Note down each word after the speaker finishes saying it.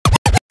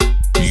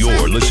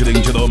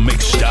listening to the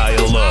mix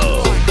style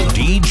of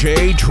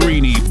DJ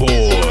Trini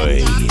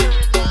Boy.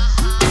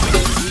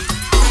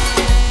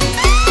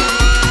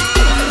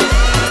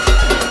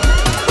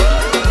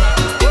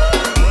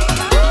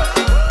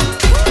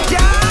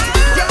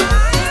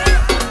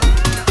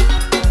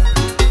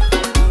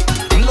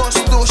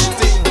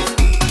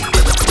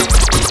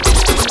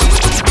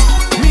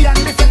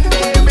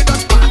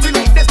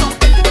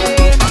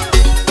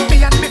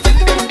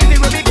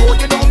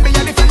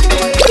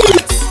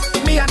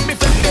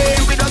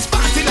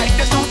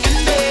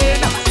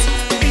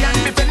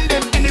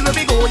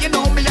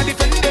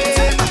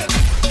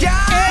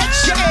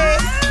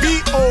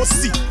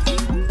 H.A.V.O.C.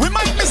 We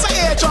might miss a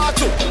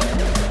H.A.V.O.C,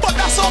 but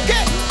that's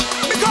okay,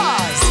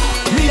 because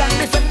me and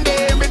me friend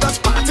them, we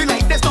just party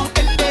like there's no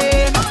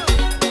ending.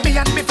 Me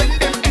and me friend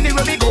them,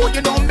 anywhere we go,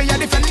 you know me a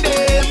defend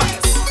them.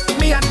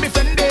 Me and me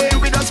friend them,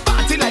 we just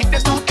party like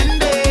there's no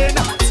ending.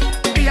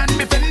 Me and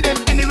me friend them,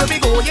 anywhere we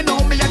go, you know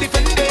me a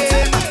defend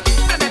them.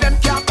 None of them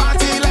can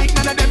party like,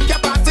 none of them can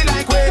party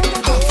like we.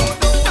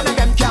 None of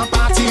them can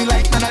party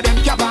like, none of them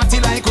can party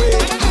like we.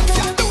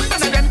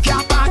 None of them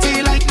can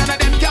party like, none of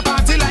them can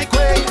party like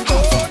we.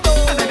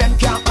 None of them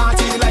can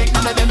party like,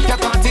 none of them can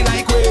party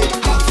like we.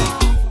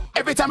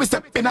 Every time we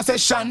step in a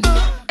session,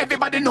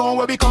 everybody know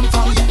where we come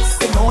from.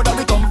 They know that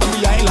we come from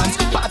the islands.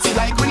 Party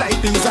like we like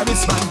things a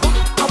wristband.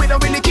 And we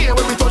don't really care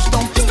where we touch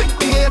down. Stick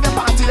behavior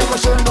party and we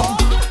share down.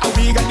 And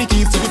we got the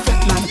keys to the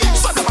fat land.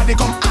 So nobody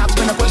come ask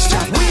me no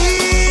question. We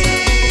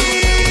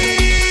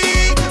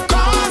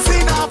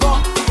causing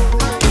havoc.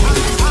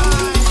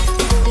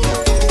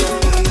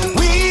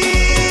 We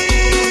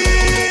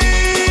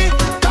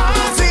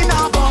causing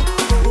havoc.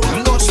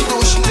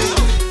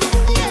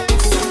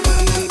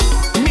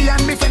 Me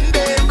and me friend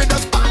them, we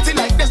just party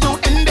like there's no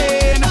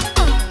ending.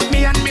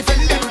 Me and me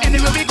friend them,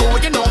 anywhere we go,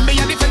 you know me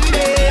a defend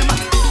them.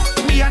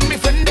 Me and me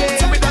friend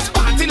them, we just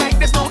party like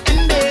there's no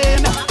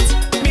ending.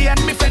 Me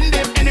and me friend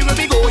them, anywhere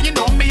we go, you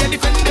know me a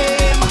defend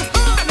them.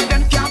 None of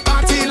them can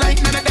party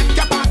like, none of them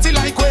can party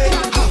like we.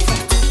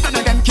 None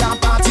of them can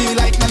party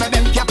like, none of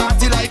them can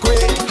party like we.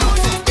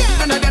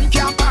 None of them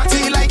can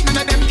party like, none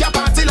of them can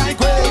party like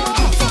we.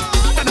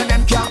 None of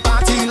them can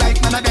party like,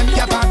 none of them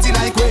can party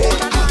like we.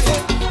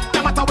 No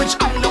matter which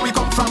island we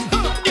come from,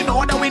 you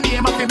know that we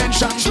name and we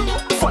mention.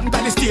 Fun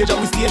by the stage or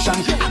we station,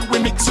 and we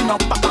mixing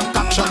up a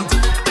concoction.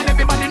 And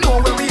everybody know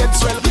where we head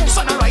swell.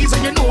 Sunrise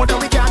and you know that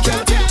we can't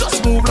tell.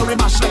 Just move like we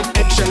mash like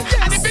eggshell.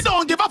 And if you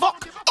don't give a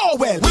fuck, oh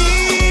well. We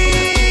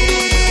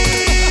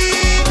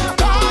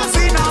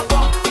causing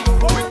havoc.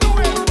 What we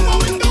doing? What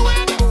we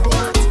doing?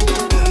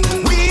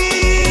 We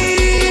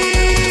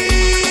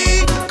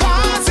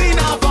causing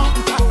havoc.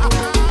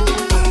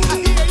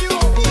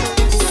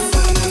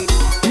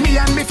 Me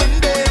and me friend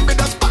them, we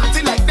just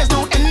party like there's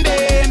no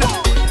ending.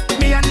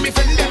 Me and me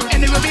friend them,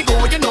 anywhere we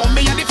go, you know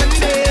me a defend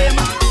them.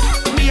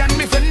 Me and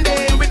me friend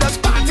them, we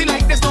just party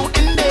like there's no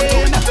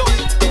ending.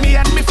 Me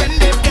and me friend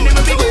them,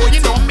 anywhere we go,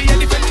 you know me a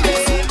defend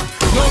them.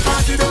 No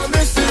party don't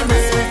miss it.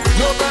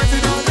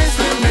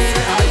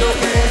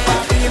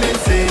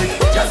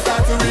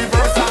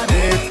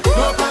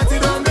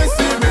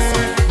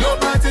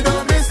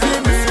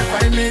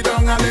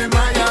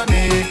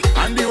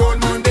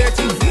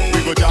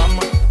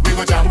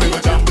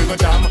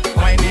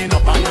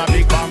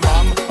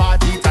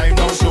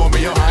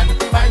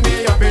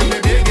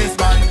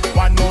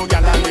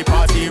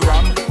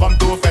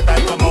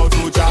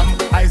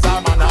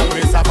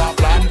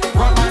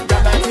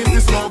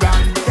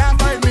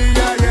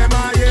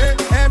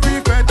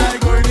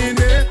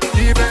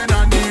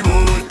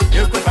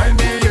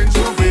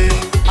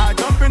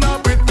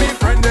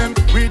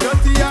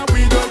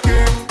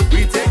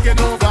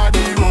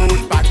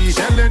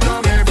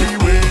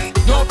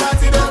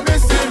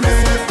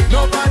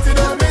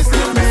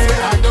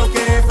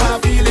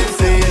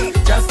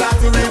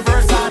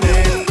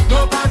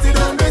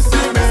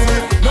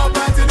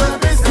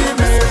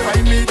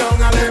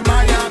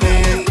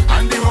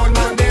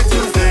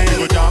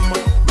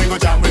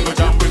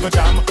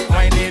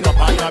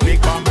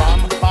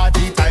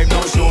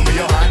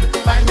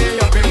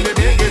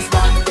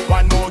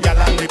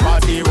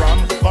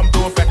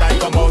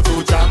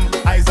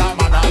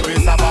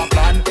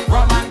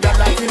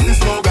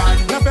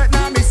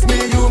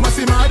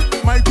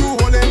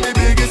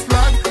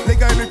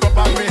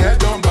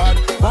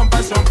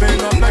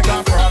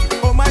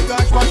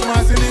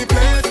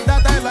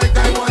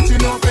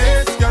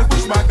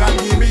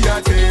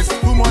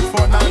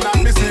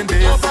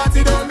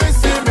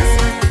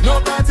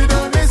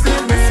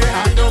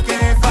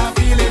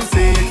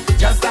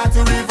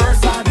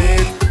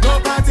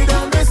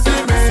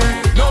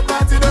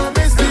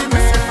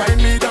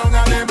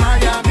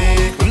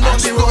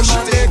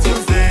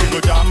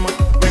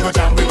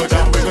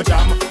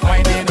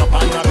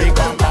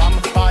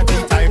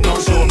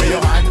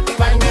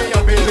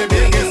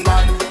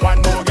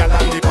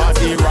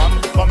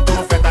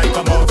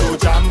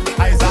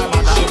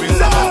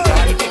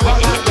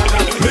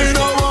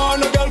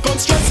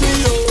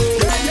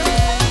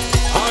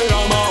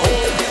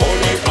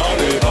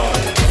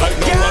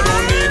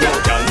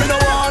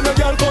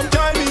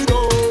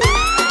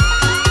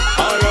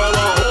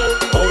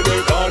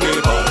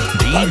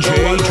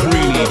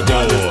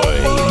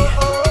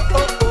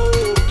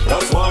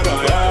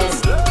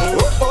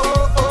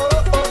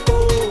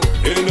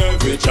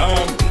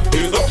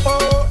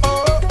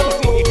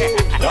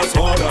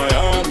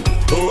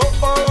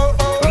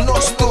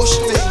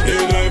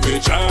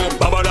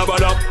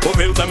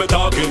 me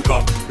talking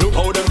crap. Look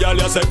how them girl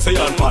you sexy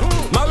and fat.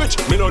 Marriage,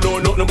 me no know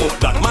nothing about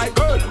that. My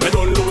girl, me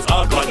don't lose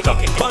all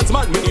contact. Fans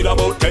man, me need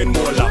about 10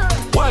 more lap.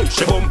 Why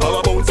she bump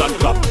her bounce and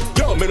clap?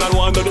 Yo, me not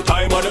want the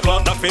time of the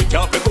clock. That fit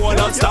can't be go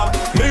and stop.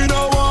 Me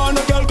no want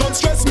a girl come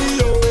stress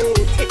me out.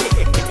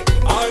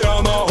 I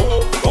am a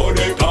hoe for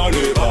the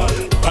carnival.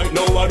 Right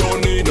now I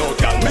don't need no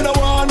girl. Me no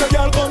want a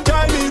girl come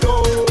tie me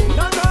down.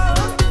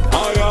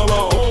 I am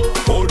a hoe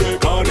for the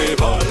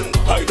carnival.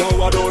 Right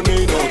now I don't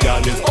need no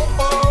girl. It's oh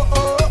oh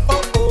oh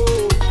oh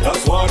oh.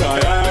 That's what I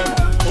am.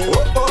 Oh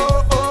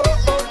oh oh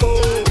oh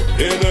oh.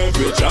 In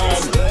every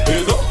jam.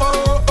 It's oh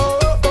oh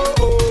oh oh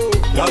oh.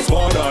 That's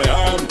what I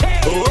am.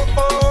 Oh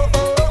oh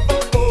oh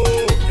oh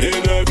oh.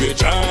 In every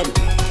jam.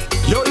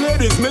 Yo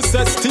ladies, me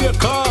say stay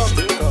calm.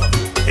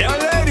 Yo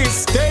ladies,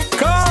 stay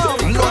calm.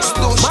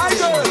 My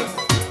girl,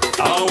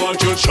 I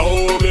want you to show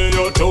me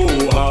your toe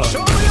hand.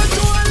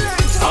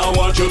 I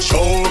want you to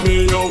show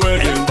me your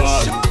wedding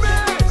band.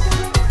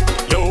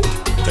 Yo,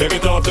 take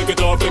it off, take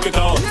it off, take it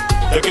off.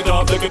 Take it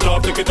off, take it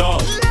off, take it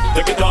off.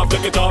 Take it off,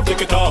 take it off,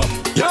 take it off.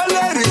 Yo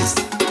ladies,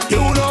 you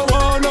don't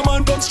want a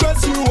man come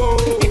stress you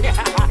out.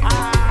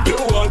 You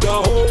want a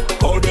hoe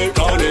for the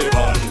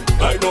carnival.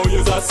 Right now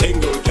you're a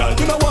single girl.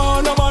 You don't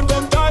want a man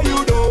come tie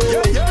you down.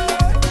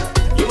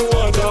 You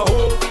want a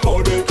hoe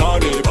for the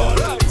carnival.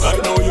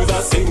 Right now you're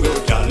a single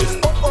girl. It's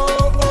oh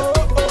oh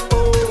oh oh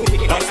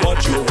oh. That's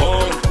what you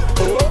want.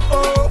 Oh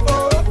oh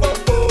oh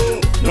oh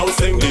oh. Now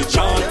sing the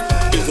chant.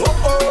 It's oh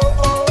oh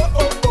oh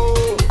oh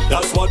oh.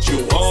 That's what you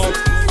want.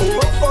 Oh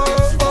oh oh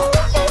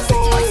oh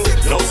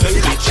oh. Now sing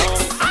the chant.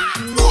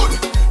 Good,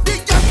 they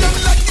got them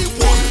like the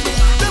wood.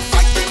 They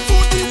fighting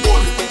for the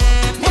wood.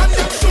 Man,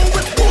 them show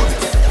it good.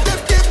 They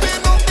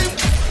giving up the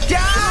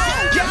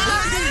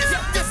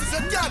This is a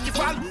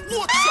carnival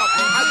workshop.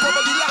 I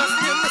cover the last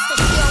name, Mr.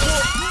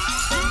 Sherwood.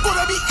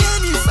 Gonna be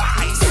any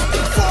size.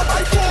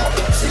 4x4,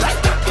 she like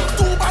that.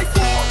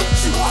 2x4,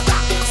 she want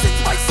that.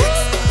 6x6,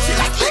 she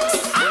like licks.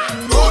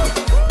 Good,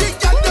 they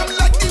got them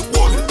like the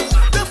wood.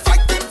 They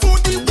fighting for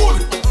the wood.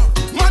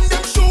 Man,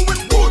 them show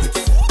it good.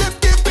 They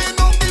giving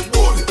up the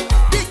wood.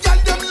 They got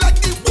them like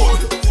the wood.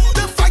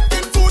 They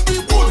fighting for the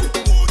wood.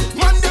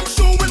 Man, them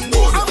show it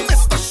good. I'm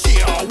Mr.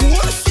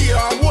 Sherwood.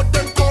 Sherwood,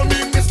 them call me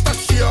Mr.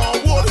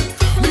 Sherwood.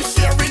 Me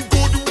sharing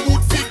good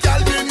wood for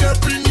gal in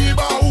every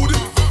neighborhood.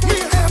 Me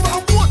have a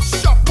wood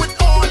shop with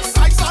all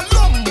size of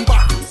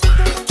lumber.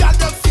 Gal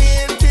them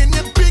fainting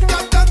it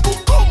bigger than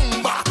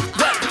cucumber.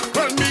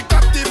 When me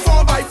got the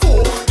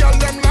 4x4, gal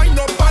them line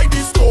up by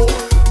the store.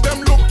 Them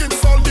looking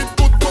solid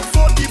good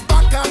for the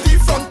back and the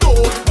front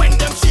door. When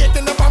them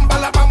shaking the bam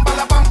bala bam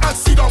and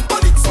sit down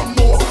but it some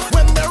more.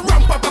 When they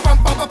ramp up bam,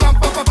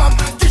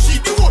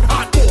 kishi the wood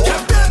hardcore.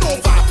 Gal bend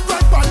over,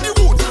 right on the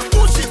wood,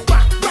 push it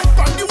back, right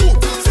on the wood.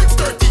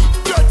 630,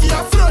 30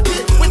 and 30,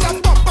 with a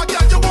bumper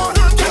gal you want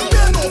hurt. Gal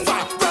bend over,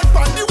 right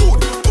on the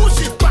wood, push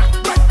it back,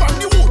 right on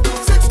the wood.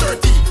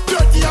 630,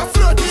 30 and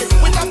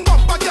 30, with a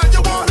bumper gal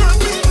you want hurt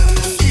me.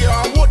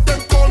 Sherwood,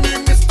 them call me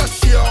Mr.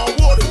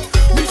 Sherwood.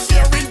 Me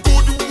sharing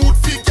good wood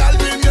for gal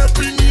in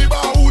every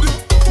neighborhood.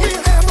 Me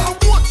have a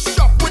wood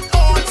shop with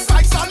all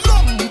size of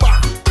lumber.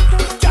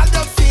 Gal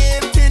them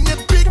fainting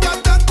it bigger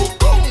than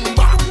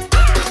cucumber.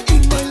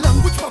 In my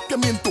language, fuck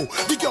them into.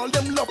 The girl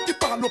them love the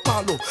palo.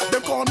 Them